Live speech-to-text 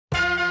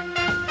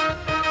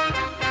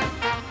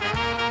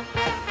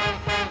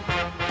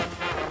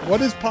What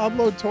is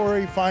Pablo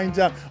Torre Finds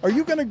Out? Are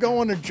you going to go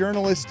on a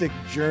journalistic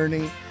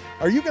journey?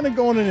 Are you going to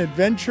go on an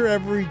adventure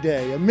every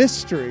day, a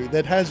mystery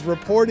that has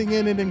reporting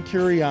in it and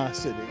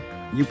curiosity?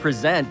 You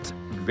present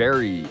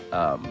very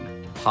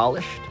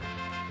polished,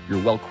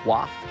 you're well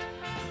coiffed,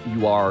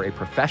 you are a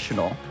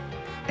professional,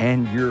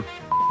 and you're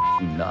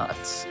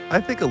nuts. I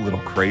think a little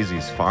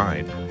crazy's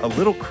fine. A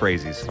little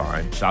crazy's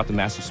fine. Shout out to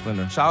Master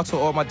Splinter. Shout out to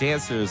all my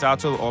dancers.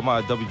 Shout out to all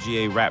my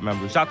WGA rap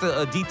members. Shout out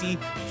to Aditi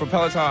from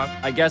Peloton.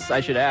 I guess I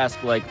should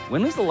ask, like,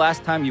 when was the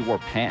last time you wore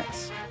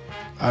pants?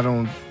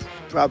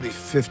 Probably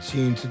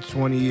 15 to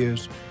 20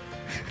 years.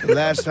 The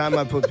last time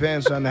I put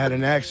pants on, I had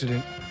an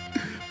accident,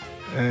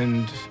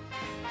 and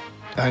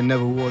I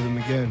never wore them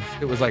again.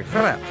 It was like,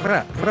 shout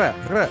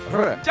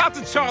out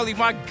to Charlie,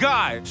 my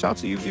guy. Shout out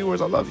to you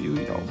viewers, I love you,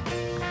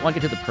 I want to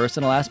get to the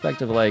personal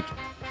aspect of, like,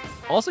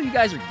 also you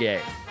guys are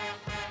gay.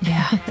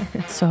 Yeah,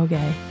 so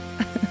gay.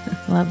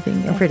 Love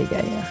being gay. I'm pretty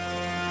gay, yeah.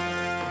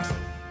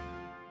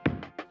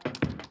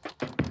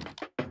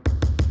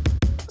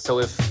 So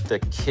if the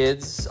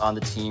kids on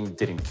the team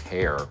didn't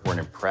care, weren't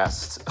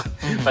impressed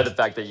by the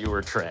fact that you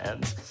were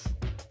trans,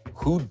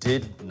 who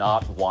did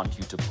not want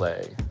you to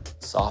play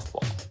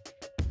softball?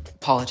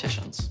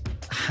 Politicians.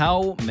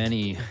 How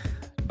many,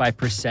 by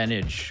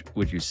percentage,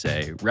 would you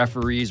say,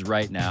 referees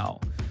right now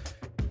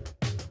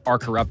are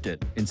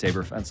corrupted in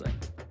saber fencing?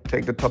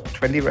 Take the top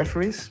 20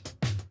 referees,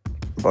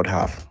 about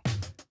half.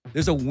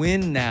 There's a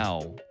win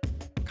now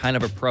kind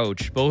of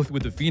approach, both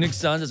with the Phoenix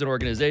Suns as an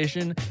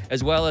organization,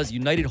 as well as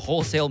United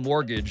Wholesale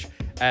Mortgage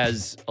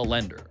as a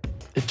lender.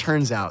 It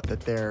turns out that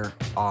there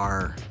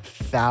are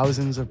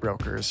thousands of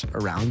brokers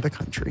around the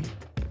country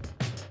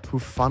who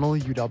funnel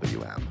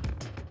UWM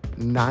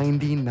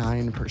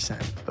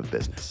 99% of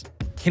business.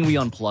 Can we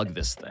unplug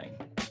this thing?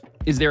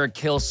 Is there a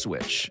kill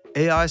switch?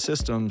 AI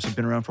systems have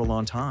been around for a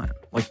long time.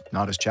 Like,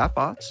 not as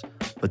chatbots,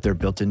 but they're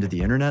built into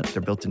the internet,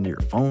 they're built into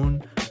your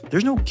phone.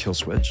 There's no kill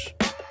switch.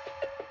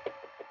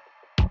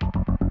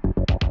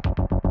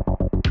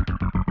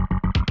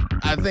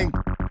 I think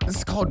this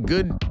is called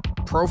good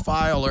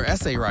profile or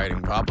essay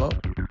writing, Pablo.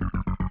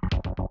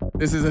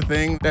 This is a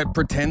thing that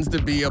pretends to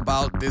be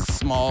about this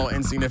small,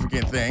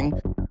 insignificant thing,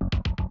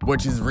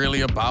 which is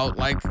really about,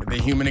 like, the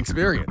human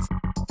experience.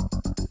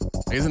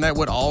 Isn't that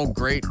what all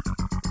great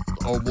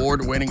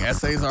award-winning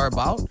essays are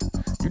about?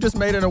 You just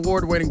made an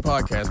award-winning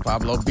podcast,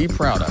 Pablo. Be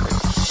proud of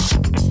it.